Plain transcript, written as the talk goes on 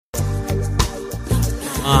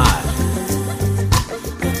Amar.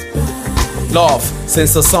 Love,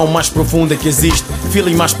 sensação mais profunda que existe,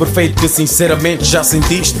 feeling mais perfeito que sinceramente já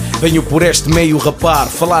sentiste. Venho por este meio rapar,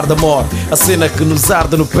 falar de amor, a cena que nos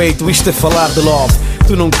arde no peito, isto é falar de love.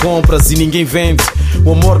 Tu não compras e ninguém vende,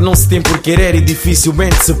 o amor não se tem por querer e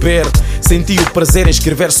dificilmente se perde. Senti o prazer em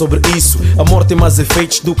escrever sobre isso. Amor tem mais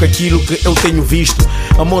efeitos do que aquilo que eu tenho visto.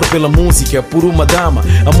 Amor pela música, por uma dama,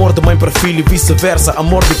 amor de mãe para filho e vice-versa,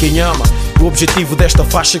 amor de quem ama. O objetivo desta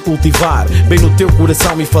faixa é cultivar bem no teu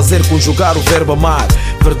coração e fazer conjugar o verbo amar.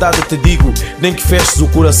 Verdade te digo, nem que feches o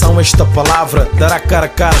coração, esta palavra dará cara a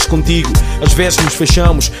caras contigo. Às vezes nos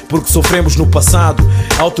fechamos porque sofremos no passado,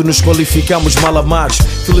 auto nos qualificamos mal amados.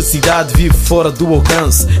 Felicidade vive fora do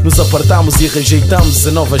alcance, nos apartamos e rejeitamos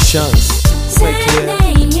a nova chance. Como é que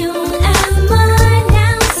é?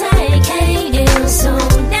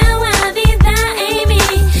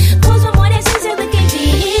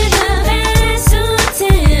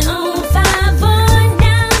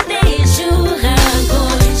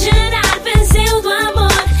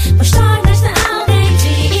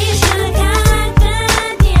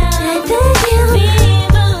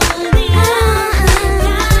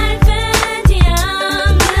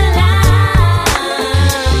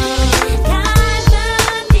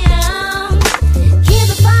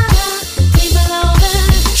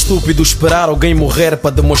 Estúpido esperar alguém morrer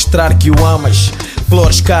para demonstrar que o amas.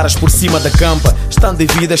 Flores caras por cima da campa, estando em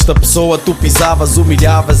vida esta pessoa tu pisavas,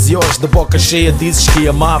 humilhavas e hoje de boca cheia dizes que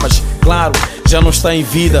amavas. Claro, já não está em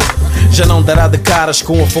vida, já não dará de caras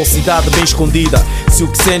com a falsidade bem escondida. Se o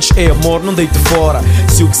que sentes é amor, não deite fora.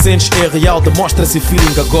 Se o que sentes é real, demonstra-se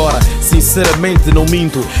feeling agora. Sinceramente não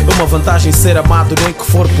minto, é uma vantagem ser amado, nem que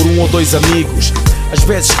for por um ou dois amigos. Às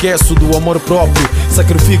vezes esqueço do amor próprio,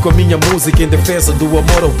 sacrifico a minha música em defesa do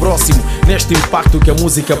amor ao próximo. Neste impacto que a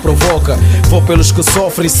música provoca, vou pelos que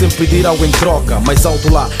sofrem sem pedir algo em troca. Mais alto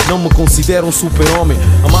lá, não me considero um super-homem.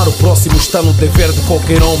 Amar o próximo está no dever de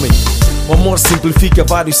qualquer homem. O amor simplifica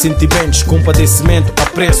vários sentimentos, compadecimento,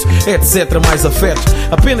 apreço, etc. mais afeto.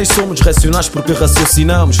 Apenas somos racionais porque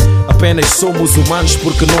raciocinamos, apenas somos humanos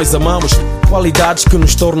porque nós amamos. Qualidades que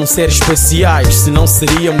nos tornam seres especiais, senão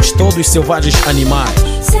seríamos todos selvagens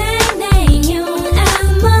animais.